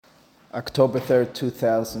October 3rd,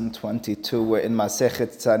 2022. We're in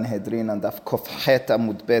Masechet Sanhedrin and Daf Kuf Het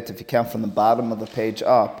Amud Bet. If you count from the bottom of the page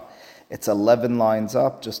up, it's 11 lines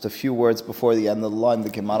up. Just a few words before the end of the line, the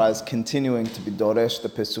Gemara is continuing to be Doresh the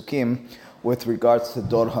Pesukim with regards to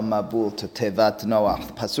Dor HaMabul, to Tevat Noach.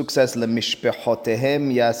 The Pasuk says,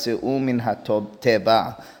 Lemishpechotehem yaseu min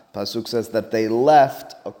ha-teva. Pasuk says that they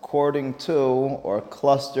left according to or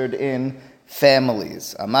clustered in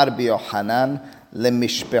families. Amar bi Yohanan,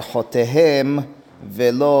 Lemishpechotehem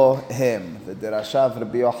velo hem. The Derasha of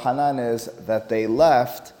Rabbi Yohanan is that they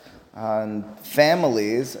left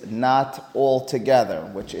families not all together,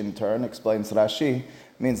 which in turn explains Rashi,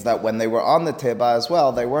 means that when they were on the Teba as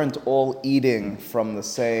well, they weren't all eating from the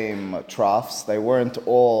same troughs, they weren't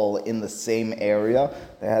all in the same area,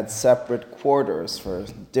 they had separate quarters for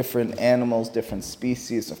different animals, different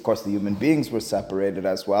species. Of course, the human beings were separated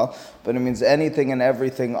as well, but it means anything and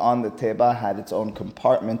everything on the Teba had its own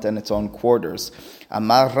compartment and its own quarters.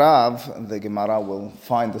 Amar Rav, the Gemara will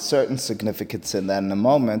find a certain significance in that in a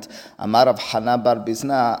moment. Amar Rav Hana bar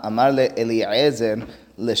Bizna, Amar le Eliezer,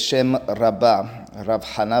 L'Shem Rabbah. Rav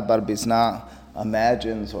Hana bar Bizna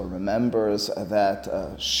imagines or remembers that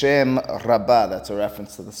Shem Rabbah, that's a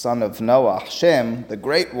reference to the son of Noah, Shem, the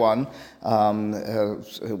great one,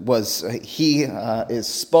 is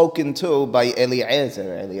spoken to by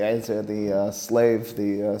Eliezer. Eliezer, the slave,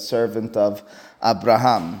 the servant of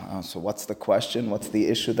Abraham. So what's the question? What's the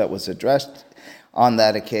issue that was addressed on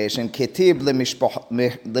that occasion? Ketib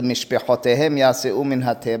lemishpechotehem yaseu min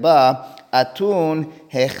hateba atun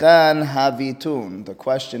hechan havitun. The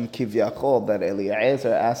question kivyachol that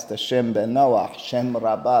Eliezer asked Hashem ben Noach, Shem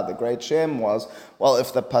Rabbah, the great Shem, was, well,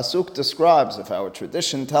 if the pasuk describes, if our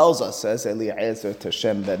tradition tells us, says Eliezer to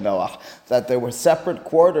Shem ben Noach, that there were separate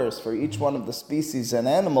quarters for each one of the species and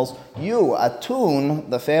animals, you, Atun,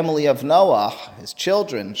 the family of Noach, his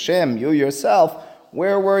children, Shem, you yourself,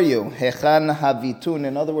 where were you? Hechan havitun.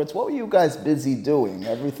 In other words, what were you guys busy doing?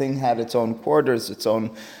 Everything had its own quarters, its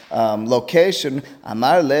own location.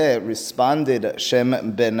 Amar le, responded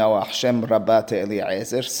Shem ben Noach, Shem Rabbah to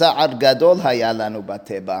Eliezer, Sa'ar gadol haya lanu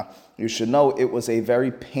bateba. You should know it was a very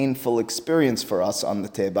painful experience for us on the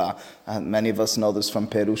Teba. Many of us know this from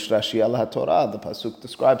Perush Rashi al HaTorah. The pasuk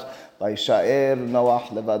describes, Vayishaer Noach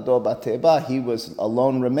levado bateba. He was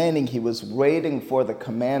alone remaining. He was waiting for the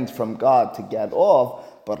command from God to get off.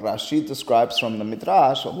 But Rashi describes from the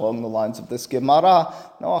Midrash, along the lines of this Gemara,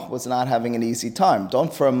 Noach was not having an easy time.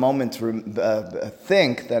 Don't for a moment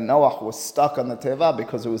think that Noach was stuck on the Teva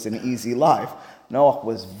because it was an easy life. Noach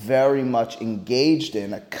was very much engaged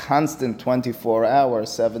in a constant 24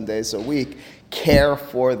 hours, 7 days a week, care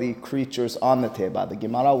for the creatures on the Teba. The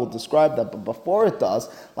Gemara will describe that, but before it does,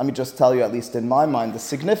 let me just tell you, at least in my mind, the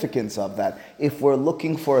significance of that. If we're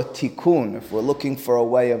looking for a tikkun, if we're looking for a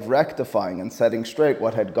way of rectifying and setting straight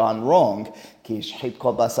what had gone wrong, first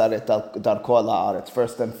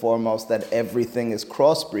and foremost, that everything is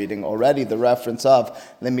crossbreeding. Already the reference of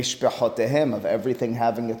lemishpechotehem, of everything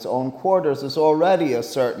having its own quarters, is already a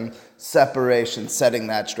certain separation, setting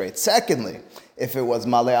that straight. Secondly, if it was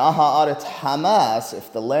male'ah ha'aretz hamas,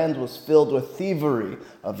 if the land was filled with thievery,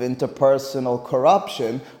 of interpersonal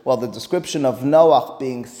corruption, well, the description of Noach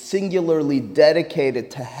being singularly dedicated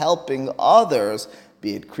to helping others,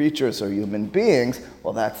 be it creatures or human beings,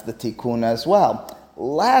 well, that's the tikkun as well.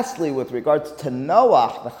 Lastly, with regards to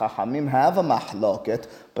Noach, the Chachamim have a mahloket,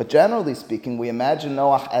 but generally speaking, we imagine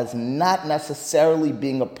Noach as not necessarily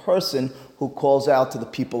being a person who calls out to the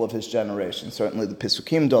people of his generation. Certainly the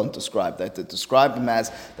Pesukim don't describe that. They describe him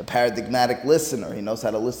as the paradigmatic listener. He knows how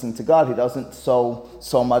to listen to God. He doesn't so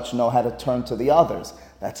much know how to turn to the others.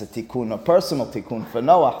 That's a tikkun, a personal tikkun for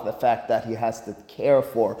Noach, the fact that he has to care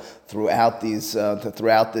for throughout this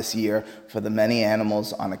year for the many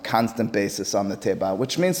animals on a constant basis on the Teba,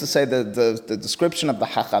 which means to say that the description of the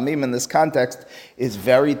Chachamim in this context is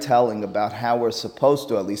very telling about how we're supposed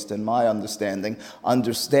to, at least in my understanding,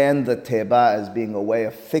 understand the Teba as being a way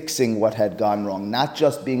of fixing what had gone wrong, not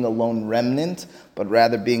just being a lone remnant, but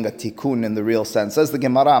rather being a tikkun in the real sense. Says the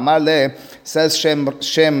Gemara, Amar le, says Shem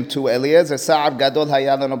to Eliezer, Sa'ar gadol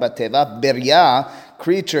haya lanu bateva, Birya,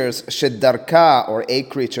 creatures shedarka, or a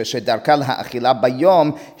creature shedarka ha'achila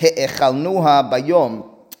bayom, he'echalnuha bayom.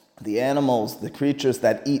 The animals, the creatures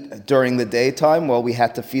that eat during the daytime, well, we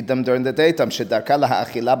had to feed them during the daytime. Shedarka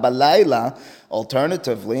ha'achila balayla.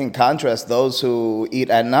 Alternatively, in contrast, those who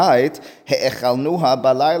eat at night, he'echalnuha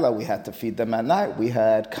balayla, we had to feed them at night. We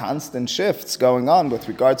had constant shifts going on with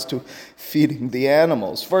regards to feeding the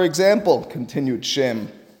animals. For example, continued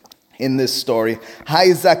Shem in this story, Hai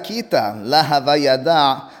zakita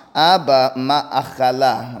lahavayada Abba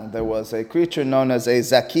ma'achala. There was a creature known as a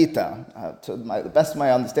zakita. To the best of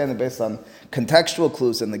my understanding, based on contextual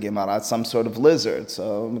clues in the Gemara, it's some sort of lizard.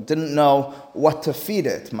 So didn't know what to feed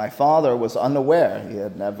it. My father was unaware. He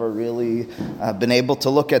had never really been able to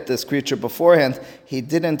look at this creature beforehand. He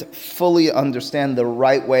didn't fully understand the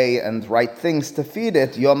right way and right things to feed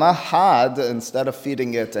it. Yom Ahad, instead of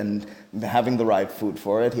feeding it and having the right food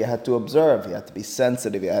for it, he had to observe, he had to be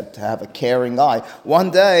sensitive, he had to have a caring eye.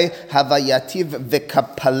 One day, Havayativ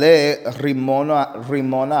v'kapale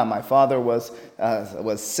rimona. My father was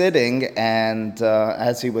sitting, and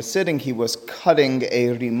as he was sitting, he was cutting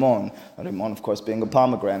a rimon. A rimon, of course, being a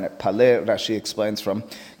pomegranate. Pale, Rashi explains from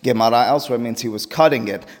Gemara elsewhere, means he was cutting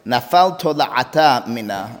it. Nafal tola'ata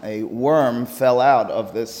mina. A worm fell out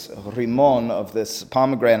of this rimon, of this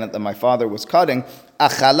pomegranate that my father was cutting.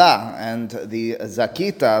 Achala, and the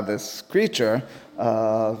zakita, this creature,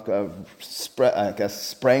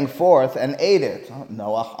 sprang forth and ate it.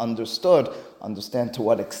 Noah understand to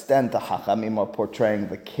what extent the Hachamim are portraying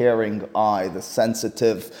the caring eye, the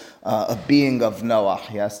sensitive being of Noah.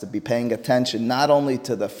 He has to be paying attention not only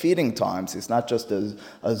to the feeding times. He's not just a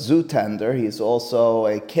zoo tender, he's also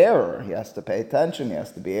a carer. He has to pay attention, he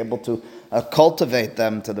has to be able to cultivate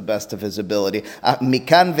them to the best of his ability.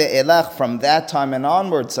 Mikan ve'elach, from that time and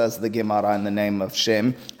onward, says the Gemara in the name of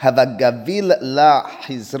Shem, Havagavil la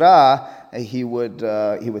hizra, he would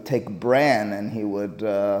take bran, and he would,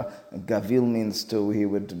 gavil means he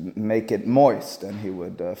would make it moist, and he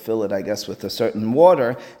would fill it, I guess, with a certain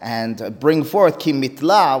water, and bring forth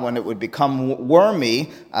kimitla, when it would become wormy,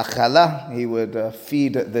 achala, he would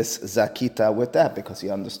feed this zakita with that, because he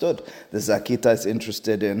understood the zakita is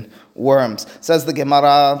interested in worms. Says the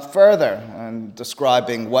Gemara further, and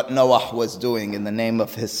describing what Noah was doing in the name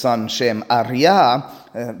of his son Shem. Arya,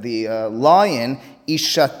 the lion,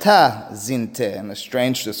 Ishata zinte, and a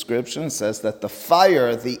strange description says that the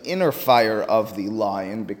fire, the inner fire of the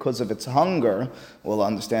lion, because of its hunger, we'll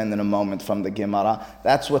understand in a moment from the Gemara,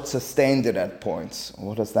 that's what sustained it at points.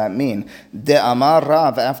 What does that mean? De Amar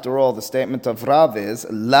Rav, after all, the statement of Rav is,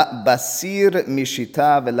 La basir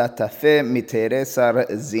mishita vela tafe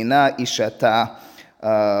miteresar zina ishata.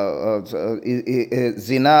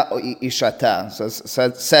 Zina ishata.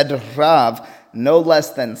 Said Rav, no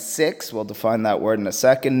less than 6, we'll define that word in a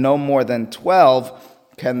second, no more than 12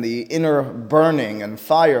 can the inner burning and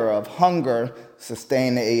fire of hunger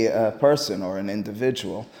sustain a person or an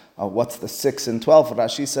individual. What's the 6 and 12?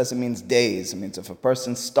 Rashi says it means days. It means if a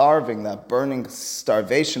person's starving, that burning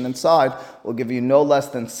starvation inside will give you no less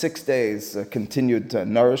than 6 days continued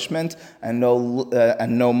nourishment, and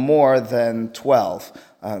no more than 12.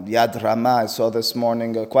 Yad Rama, I saw this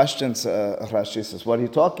morning questions. Rashi says, what are you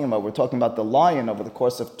talking about? We're talking about the lion over the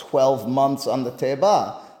course of 12 months on the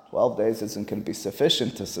Teba. 12 days isn't going to be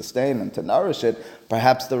sufficient to sustain and to nourish it.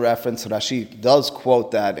 Perhaps the reference, Rashi does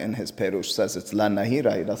quote that in his Perush, says it's La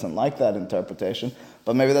Nahira. He doesn't like that interpretation.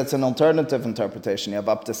 But maybe that's an alternative interpretation. You have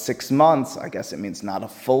up to 6 months. I guess it means not a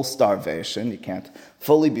full starvation. You can't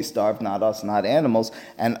fully be starved, not us, not animals.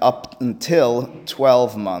 And up until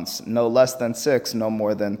 12 months. No less than 6, no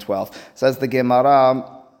more than 12. Says the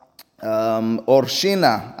Gemara,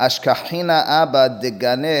 Orshina, Ashkahina Abba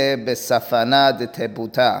Degane Besafana de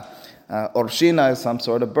Tebuta. Orshina is some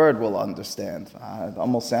sort of bird, we'll understand. It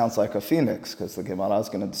almost sounds like a phoenix, because the Gemara is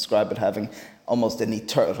going to describe it having almost an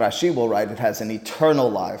eternal, Rashi will write, it has an eternal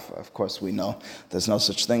life. Of course, we know there's no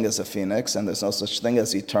such thing as a phoenix, and there's no such thing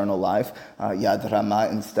as eternal life. Yad Rama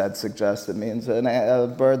instead suggests it means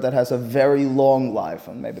a bird that has a very long life,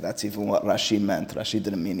 and maybe that's even what Rashi meant. Rashi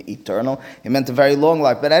didn't mean eternal, he meant a very long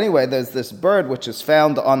life. But anyway, there's this bird which is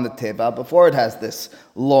found on the Teva before it has this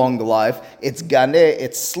long life. It's Gane,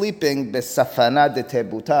 it's sleeping, besafana de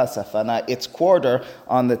tebuta, safana, its quarter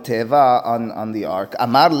on the Teva, on the ark.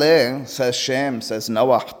 Amar le, says Shem, says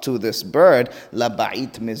Noah to this bird, la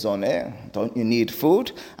ba'it mizoneh, don't you need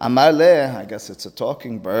food? Amar le, I guess it's a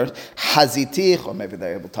talking bird, hazitich, or maybe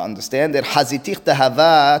they're able to understand it, hazitich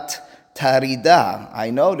tahavat tarida. I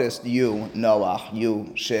noticed you, Noah,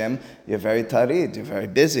 you, Shem, you're very tarid, you're very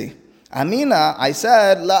busy. Amina, I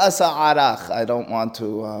said, la asa'arach, I don't want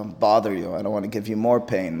to bother you. I don't want to give you more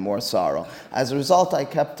pain, more sorrow. As a result, I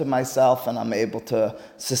kept to myself, and I'm able to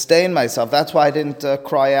sustain myself. That's why I didn't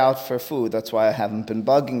cry out for food. That's why I haven't been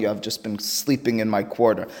bugging you. I've just been sleeping in my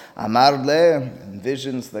quarter. Amar le,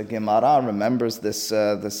 envisions the Gemara, remembers this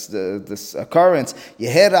occurrence.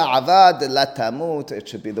 Yehera avad la tamut, it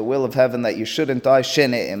should be the will of heaven that you shouldn't die.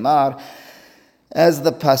 Shene emar. As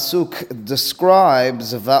the pasuk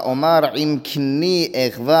describes, "Va'omar im kini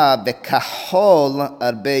echva bekahol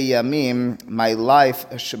arbe yamim," my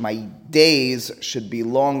days should be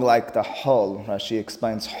long like the hol. Rashi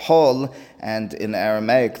explains hol, and in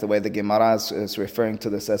Aramaic, the way the Gemara is referring to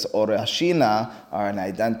this as orashina, are an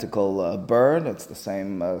identical bird. It's the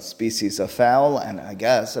same species of fowl, and I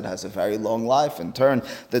guess it has a very long life. In turn,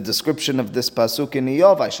 the description of this pasuk in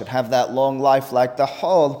Iyov, I should have that long life like the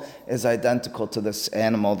hol, is identical to this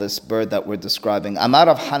animal, this bird that we're describing. Amar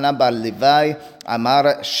Rav Hana bar Levi,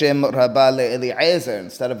 Amar Shem Rabba Eliezer.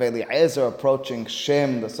 Instead of Eliezer approaching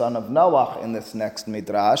Shem, the son of Noah, in this next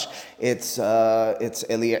midrash, instead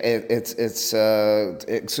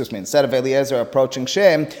of Eliezer approaching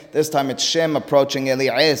Shem, this time it's Shem approaching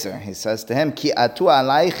Eliezer. He says to him, Ki atu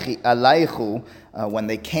alaychu, when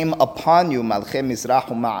they came upon you, Malchei Mizrach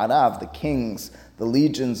u'Ma'arav, the kings, the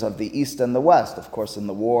legions of the east and the west, of course, in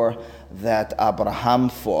the war that Abraham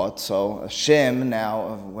fought. So Shem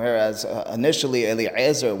now, whereas initially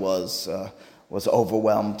Eliezer was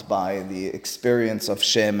overwhelmed by the experience of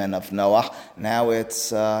Shem and of Noah. Now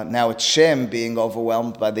it's Shem being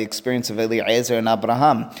overwhelmed by the experience of Eliezer and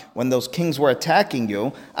Abraham. When those kings were attacking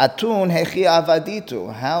you, Atun hechi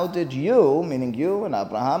avaditu. How did you, meaning you and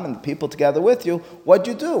Abraham and the people together with you, what'd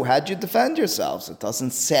you do? How'd you defend yourselves? It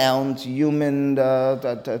doesn't sound human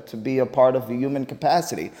to be a part of the human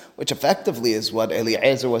capacity, which effectively is what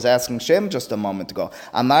Eliezer was asking Shem just a moment ago.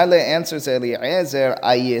 Amarle answers Eliezer,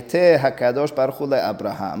 Ayete hakadosh Baruch Hu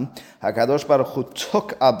Abraham. HaKadosh Baruch Hu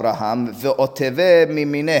took Abraham ve'oteve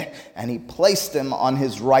mimineh, and he placed him on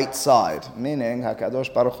his right side. Meaning,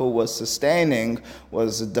 HaKadosh Baruch Hu was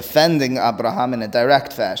defending Abraham in a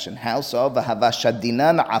direct fashion. How so?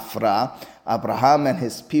 V'havashadinan afra. Abraham and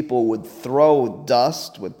his people would throw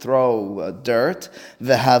dust, dirt.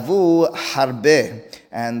 V'havu harbe.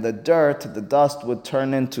 And the dust would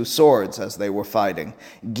turn into swords as they were fighting.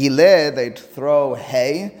 Gileh, they'd throw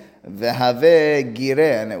hay. Vehave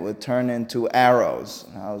gire, and it would turn into arrows.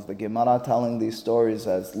 Now, is the Gemara telling these stories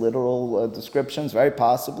as literal descriptions? Very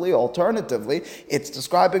possibly. Alternatively, it's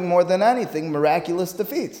describing more than anything miraculous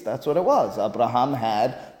defeats. That's what it was. Abraham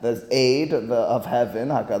had the aid of heaven,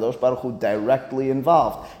 HaKadosh Baruch Hu, directly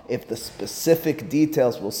involved. If the specific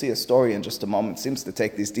details, we'll see a story in just a moment, seems to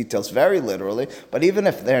take these details very literally, but even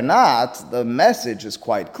if they're not, the message is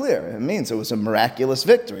quite clear. It means it was a miraculous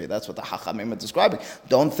victory. That's what the Hachamim are describing.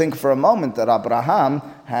 Don't think for a moment that Abraham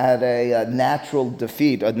had a natural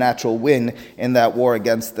defeat, a natural win in that war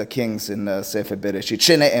against the kings in Sefer Bereshit.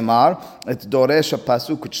 Shene Emar, it's Doresh, a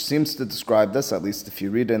pasuk which seems to describe this, at least if you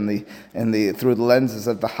read through the lenses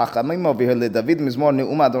of the Hachamim over here. LeDavid Mizmor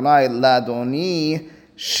Ne'um Adonai Ladoni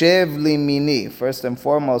Shev Limini. First and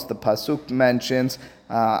foremost, the pasuk mentions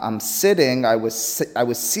I'm sitting. I was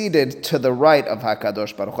seated to the right of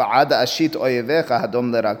Hakadosh Baruch Hu. Ad ashit oyevecha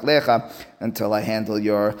hadom leraklecha, until I handle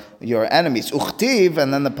your enemies. Uchtiv,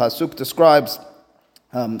 and then the pasuk describes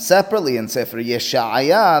separately in Sefer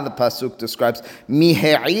Yeshaya. The pasuk describes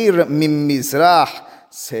miheir mimizrach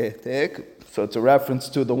setek. So it's a reference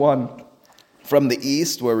to the one from the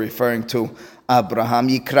east. We're referring to Abraham.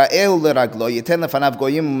 Yikra'el leraglo yiten lefanav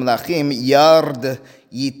goyim umlachim yard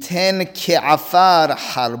yiten ke'afar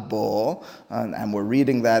harbo. And we're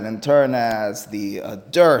reading that in turn as the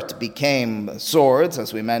dirt became swords,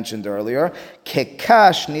 as we mentioned earlier.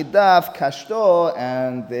 Kekash nidaf kashto,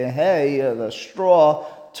 and the hay, the straw,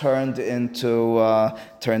 turned into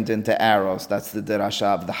arrows. That's the derasha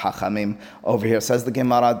of the Hachamim over here. Says the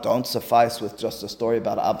Gemara, don't suffice with just a story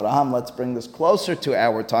about Abraham. Let's bring this closer to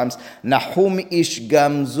our times. Nahum ish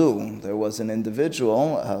gamzu. There was an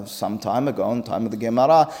individual some time ago, in the time of the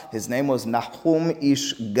Gemara. His name was Nahum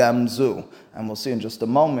ish gamzu. And we'll see in just a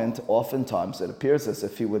moment, oftentimes it appears as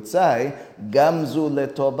if he would say, Gamzu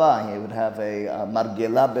letoba. He would have a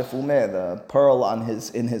margela befumeh, the pearl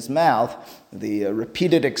in his mouth. The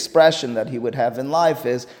repeated expression that he would have in life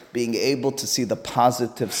is being able to see the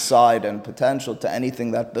positive side and potential to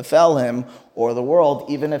anything that befell him or the world,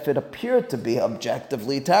 even if it appeared to be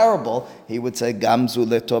objectively terrible. He would say, Gamzu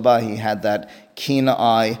letoba. He had that keen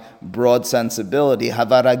eye, broad sensibility.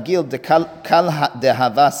 Havaragil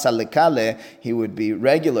dehava salikale. He would be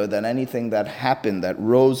regular that anything that happened, that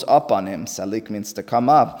rose up on him, salik means to come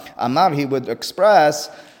up. Amar, he would express,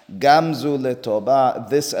 Gamzu letoba,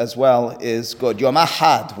 this as well is good. Yom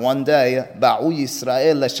Ahad, one day, Ba'u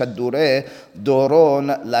Yisrael leshadure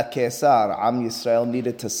doron lakesar. Am Yisrael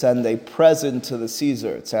needed to send a present to the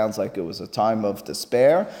Caesar. It sounds like it was a time of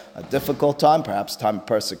despair, a difficult time, perhaps time of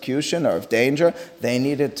persecution or of danger. They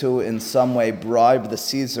needed to, in some way, bribe the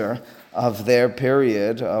Caesar of their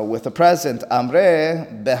period with a present.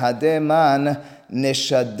 Amre behademan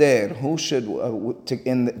nishader? Who should,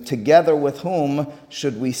 together with whom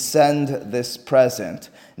should we send this present?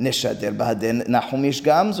 Nishader b'hadin Nahum ish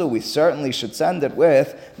Gamzu. We certainly should send it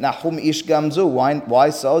with Nahum ish Gamzu. Why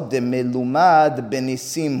so? De melumad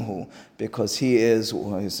benisimhu. Because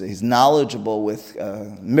he's knowledgeable with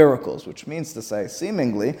miracles, which means to say,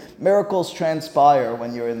 seemingly, miracles transpire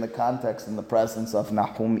when you're in the context, in the presence of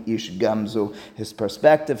Nahum Ish Gamzu. His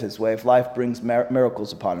perspective, his way of life brings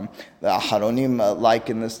miracles upon him. The Aharonim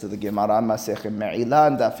liken this to the Gemara Masechet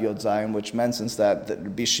Me'ilah, Daf Yod Zayin, which mentions that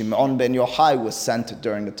Rabbi Shimon ben Yochai was sent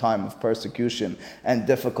during the time of persecution and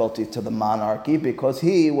difficulty to the monarchy because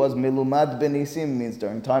he was Milumad Benisim, means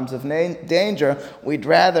during times of danger, we'd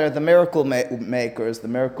rather the miracle makers, the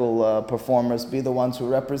miracle performers be the ones who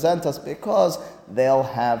represent us because they'll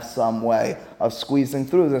have some way of squeezing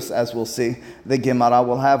through this, as we'll see the Gemara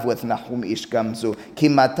will have with Nahum Ish Gamzu.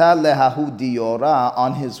 Kimata lehahu diyora,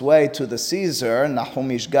 on his way to the Caesar,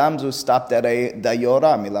 Nahum Ish Gamzu stopped at a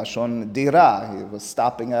dayora, milashon dira. He was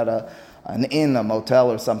stopping at an inn, a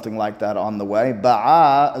motel or something like that on the way.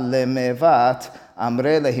 Ba'a lemevat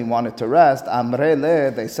amrele, he wanted to rest.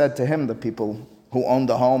 Amrele, they said to him, the people who owned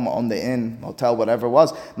the home, owned the inn, motel, whatever it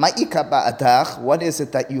was. Ma'ika ba'atach, what is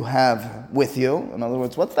it that you have with you? In other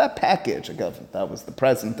words, what's that package? That was the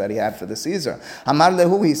present that he had for the Caesar. Amar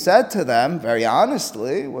lehu, he said to them, very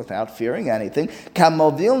honestly, without fearing anything,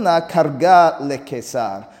 Kamovilna karga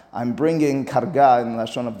lekesar. I'm bringing karga, in the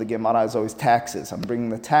Lashon of the Gemara is always taxes. I'm bringing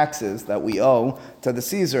the taxes that we owe to the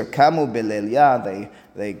Caesar. Kamu belelya,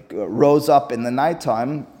 they rose up in the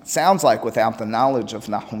nighttime, sounds like without the knowledge of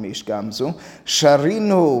Nahum Ish Gamzu.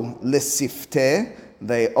 Sharinu lesifte,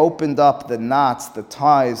 they opened up the knots, the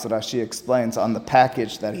ties, Rashi explains, on the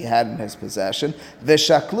package that he had in his possession.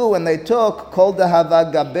 Veshaklu, and they took kol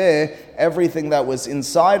dehava gabe, everything that was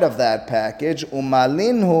inside of that package,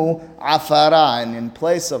 umalinhu afara, and in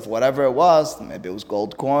place of whatever it was, maybe it was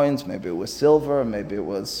gold coins, maybe it was silver, maybe it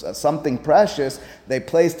was something precious, they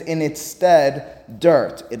placed in its stead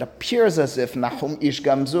dirt. It appears as if Nahum Ish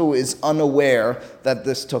Gamzu is unaware that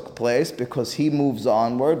this took place because he moves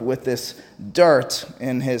onward with this dirt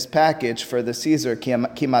in his package for the Caesar,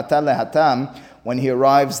 kimata lehatam. When he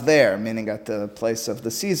arrives there, meaning at the place of the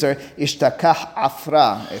Caesar, ishtakah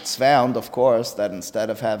afra. It's found, of course, that instead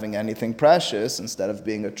of having anything precious, instead of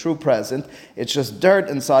being a true present, it's just dirt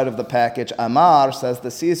inside of the package. Amar, says the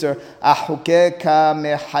Caesar, ahuke ka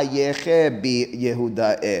mehayeche bi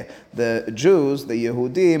Yehudae. The Jews, the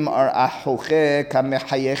Yehudim, are ahuke ka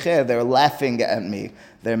mehayeche. They're laughing at me.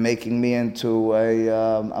 They're making me into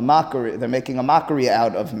a mockery. They're making a mockery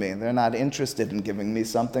out of me. They're not interested in giving me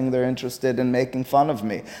something. They're interested in making fun of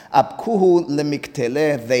me. Abkuhu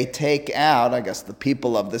lemiktele. They take out, I guess the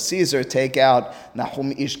people of the Caesar take out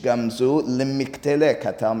Nahum Ish Gamzu lemiktele.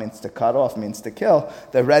 Katal means to cut off, means to kill.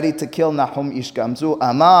 They're ready to kill Nahum Ish Gamzu.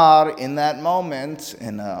 Amar, in that moment,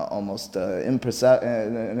 in an almost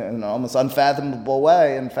unfathomable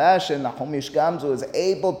way, in fashion, Nahum Ish Gamzu is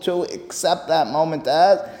able to accept that moment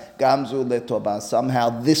as Gamzu letoba. Somehow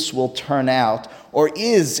this will turn out, or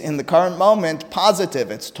is in the current moment,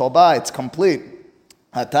 positive. It's toba, it's complete.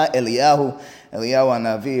 Hata Eliyahu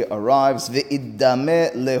Hanavi arrives,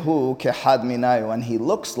 ve'iddame lehu kehad minayu, and he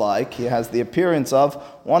looks like, he has the appearance of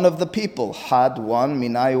one of the people, had one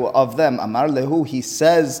minayu of them. Amar lehu, he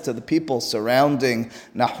says to the people surrounding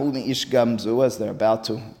Nahum Ish Gamzu as they're about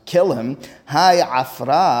to kill him, Hai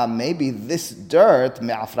afra, maybe this dirt,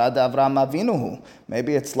 me'afra de Avraham Avinuhu.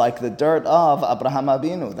 Maybe it's like the dirt of Abraham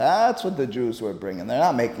Avinu. That's what the Jews were bringing. They're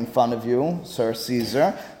not making fun of you, Sir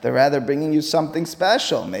Caesar. They're rather bringing you something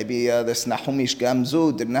special. Maybe this Nahum Ish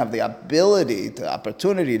Gamzu didn't have the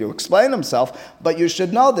opportunity to explain himself, but you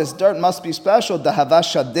should know this dirt must be special.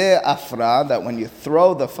 Dahavashadeh afra, that when you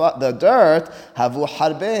throw the dirt, havu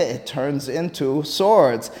harbe, it turns into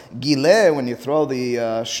swords. Gile, when you throw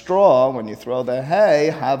the straw, when you throw the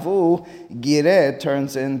hay, havu gire,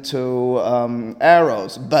 turns into arrows.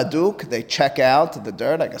 Baduk, they check out the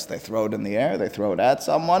dirt. I guess they throw it in the air. They throw it at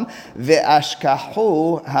someone.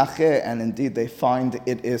 Ve'ashkahu hache, and indeed they find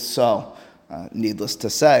it is so. Needless to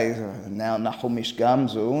say, now Nahum Ish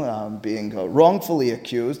Gamzu, being wrongfully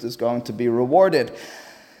accused, is going to be rewarded.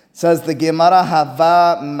 Says the Gemara,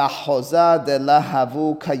 Hava mahoza de la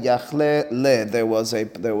havu kayachle le. There was a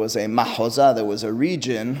mahoza, there was a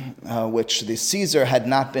region which the Caesar had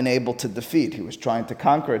not been able to defeat. He was trying to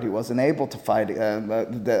conquer it. He wasn't able to fight it. La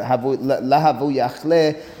havu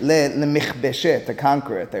yachle le michbeshe, to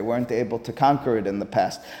conquer it. They weren't able to conquer it in the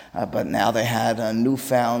past. But now they had a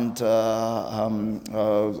newfound,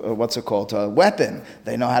 weapon.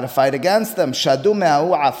 They know how to fight against them. Shadu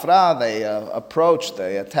me'ahu afra, they approached,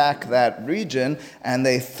 they attacked attack that region, and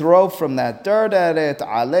they throw from that dirt at it,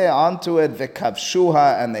 aleh, onto it,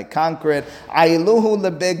 v'kavshuha, and they conquer it. Ailuhu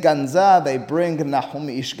lebeganza, they bring Nahum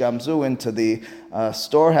Ish Gamzu into the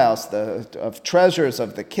storehouse of treasures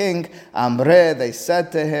of the king. Amre, they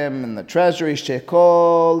said to him in the treasury,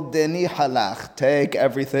 Shekol deni halach, take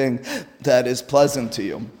everything that is pleasant to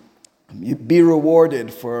you. You be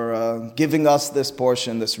rewarded for giving us this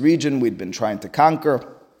portion, this region we'd been trying to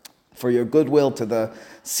conquer, for your goodwill to the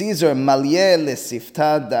Caesar. Malye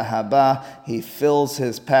lesifta dahaba, he fills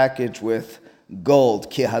his package with gold.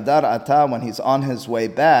 Ki hadar ata, when he's on his way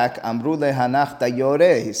back, amru lehanach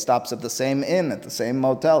dayore, he stops at the same inn, at the same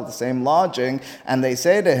motel, the same lodging, and they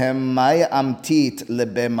say to him, May amtit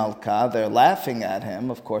lebe malka, they're laughing at him,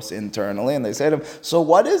 of course, internally, and they say to him, so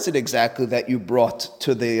what is it exactly that you brought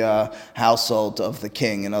to the household of the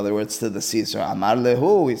king, in other words, to the Caesar? Amar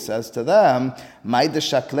lehu, he says to them, May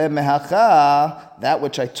deshakle mehacha, that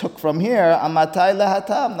which I took from here, amatai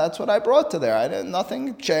lehatam, that's what I brought to there.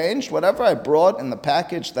 Nothing changed. Whatever I brought in the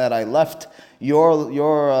package that I left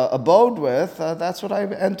your abode with, that's what I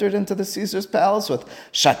entered into the Caesar's palace with.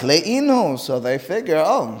 Shakle inu, so they figure,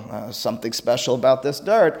 something special about this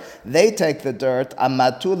dirt. They take the dirt,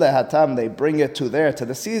 amatu lehatam, they bring it to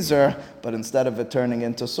the Caesar, but instead of it turning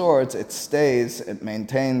into swords, it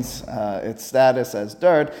maintains its status as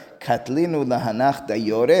dirt. Katlinu lahanach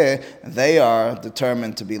dayore, they are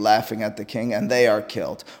determined to be laughing at the king, and they are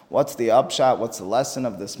killed. What's the upshot? What's the lesson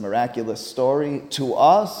of this miraculous story? To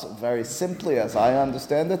us, very simply, as I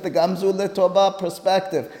understand it, the Gamzu Letoba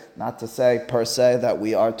perspective. Not to say, per se, that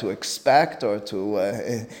we are to expect or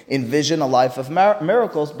to envision a life of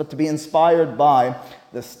miracles, but to be inspired by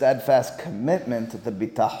the steadfast commitment, the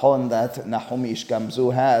bitachon that Nahum Ish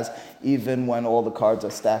Gamzu has, even when all the cards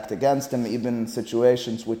are stacked against him, even in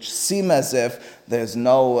situations which seem as if there's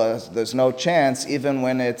no chance, even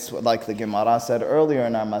when it's, like the Gemara said earlier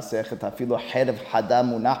in our Masechet, afilu herv hada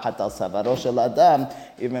munachat al savaro shel adam,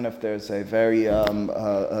 even if there's a very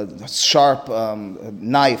sharp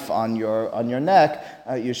knife on your neck,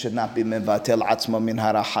 you should not be mevatel atzmo min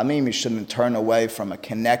harahamim. You shouldn't turn away from a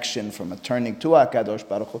connection, from a turning to HaKadosh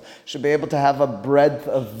Baruch Hu. You should be able to have a breadth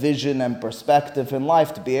of vision and perspective in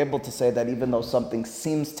life, to be able to say that even though something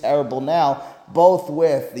seems terrible now, both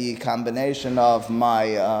with the combination of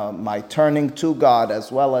my turning to God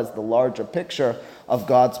as well as the larger picture of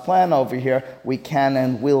God's plan over here, we can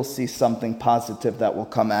and will see something positive that will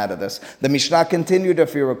come out of this. The Mishnah continued,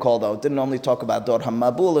 if you recall, though. It didn't only talk about Dor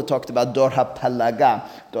HaMabul, it talked about Dor HaPalaga.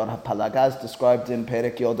 Dor HaPalaga is described in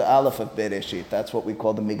Perek Yod Aleph of Bereshit. That's what we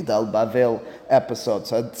call the Migdal Bavel episode.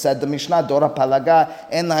 So it said the Mishnah, Dor HaPalaga,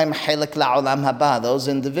 Enlaim Helek La'olam Haba. Those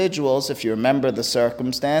individuals, if you remember the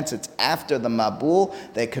circumstance, it's after the Mabul,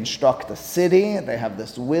 they construct a city, they have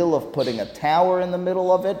this will of putting a tower in the middle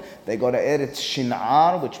of it, they go to Eretz Shinar,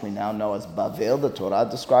 which we now know as Bavel. The Torah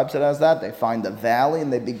describes it as that. They find a valley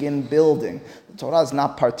and they begin building. The Torah is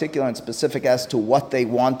not particular and specific as to what they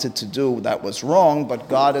wanted to do that was wrong, but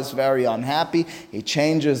God is very unhappy. He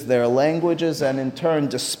changes their languages and in turn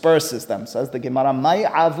disperses them. Says the Gemara, Mai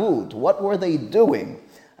Avud, what were they doing?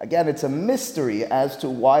 Again, it's a mystery as to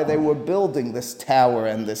why they were building this tower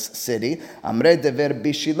and this city. Amre Dever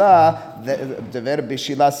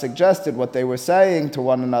Bishila suggested what they were saying to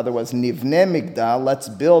one another was Nivne Migdal, let's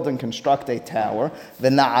build and construct a tower.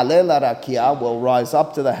 V'na'ale larakia, will rise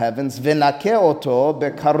up to the heavens. V'nake oto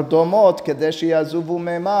bekardomot kadeshi yazuvu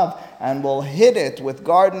memav, and will hit it with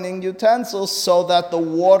gardening utensils so that the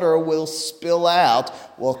water will spill out,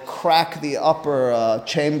 will crack the upper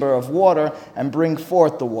chamber of water and bring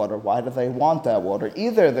forth the water. Why do they want that water?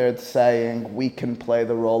 Either they're saying, we can play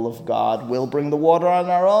the role of God, we'll bring the water on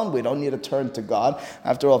our own, we don't need to turn to God.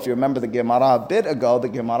 After all, if you remember the Gemara a bit ago, the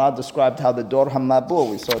Gemara described how the Dor HaMabul,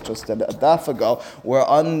 we saw just a daf ago,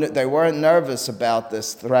 they weren't nervous about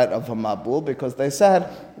this threat of a Mabul because they said,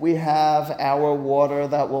 we have our water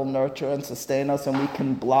that will nurture and sustain us, and we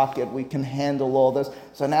can block it, we can handle all this.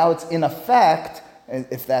 So now it's in effect,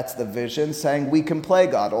 if that's the vision, saying we can play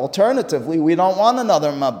God. Alternatively, we don't want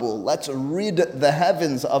another Mabul. Let's rid the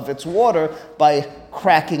heavens of its water by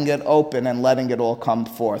cracking it open and letting it all come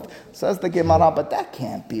forth. Says the Gemara, but that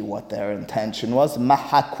can't be what their intention was.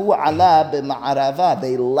 Mahaku ala b'ma'arava.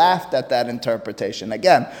 They laughed at that interpretation.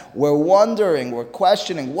 Again, we're wondering, we're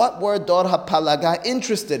questioning, what were Dor HaPalaga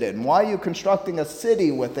interested in? Why are you constructing a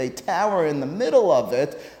city with a tower in the middle of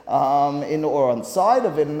it, or on the side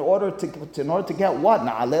of it, in order to get what? We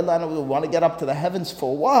want to get up to the heavens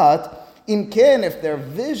for what? If their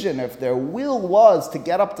vision, if their will was to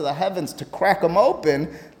get up to the heavens, to crack them open,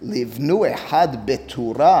 Livnu ehad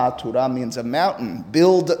beturah. Turah means a mountain.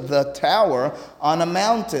 Build the tower on a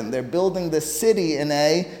mountain. They're building the city in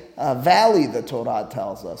a valley, the Torah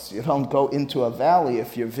tells us. You don't go into a valley.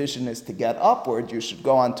 If your vision is to get upward, you should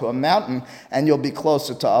go onto a mountain and you'll be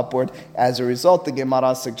closer to upward. As a result, the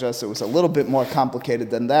Gemara suggests it was a little bit more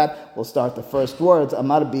complicated than that. We'll start the first words.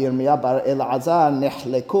 Amar b'Yirmiyah bar Elazar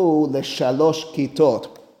nehleku l'shalosh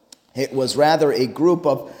kitot. It was rather a group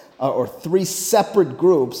of or three separate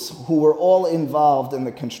groups who were all involved in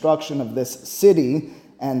the construction of this city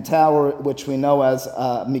and tower, which we know as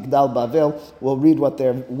Migdal Bavel. We'll read what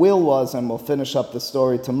their will was, and we'll finish up the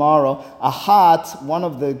story tomorrow. Ahat, one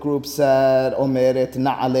of the groups said, Omeret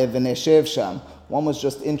na'ale v'neshev sham. One was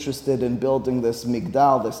just interested in building this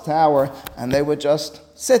Migdal, this tower, and they would just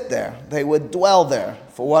sit there. They would dwell there.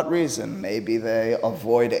 For what reason? Maybe they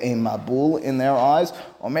avoid a mabul in their eyes,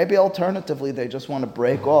 or maybe alternatively they just want to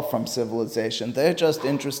break off from civilization. They're just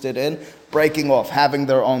interested in breaking off, having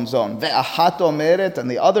their own zone. Ve'ahat omeret,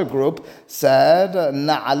 and the other group said,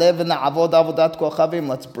 Na'ale v'na'avod avodat kochavim.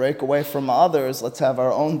 Let's break away from others. Let's have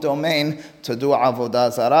our own domain to do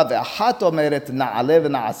avodah zarah. Ve'ahat omeret na'ale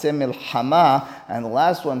v'na'aseh milchama. And the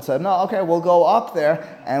last one said, no, okay, we'll go up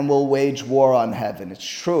there and we'll wage war on heaven. It's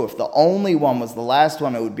true. If the only one was the last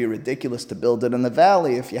one, it would be ridiculous to build it in the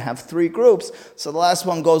valley if you have three groups. So the last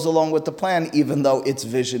one goes along with the plan, even though its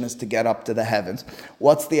vision is to get up to the heavens.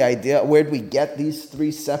 What's the idea? Where do we get these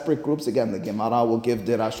three separate groups? Again, the Gemara will give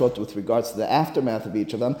dirashot with regards to the aftermath of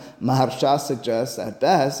each of them. Maharsha suggests, at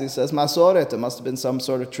best, he says, Masoret, it must have been some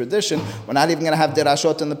sort of tradition. We're not even going to have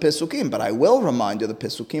dirashot in the Pesukim, but I will remind you, the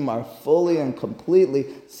Pesukim are fully and completely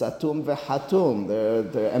satum vehatum.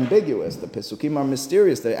 They're ambiguous. The Pesukim are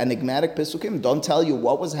mysterious. They're enigmatic Pesukim. Don't tell you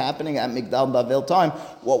what was happening at Migdal Bavel time.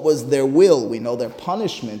 What was their will? We know their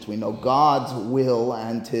punishment. We know God's will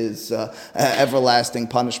and his everlasting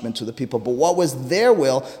punishment to the people. But what was their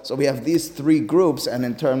will? So we have these three groups, and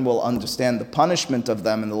in turn we'll understand the punishment of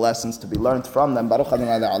them and the lessons to be learned from them. Baruch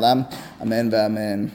Adonai Le'olam. Amen ve'amen.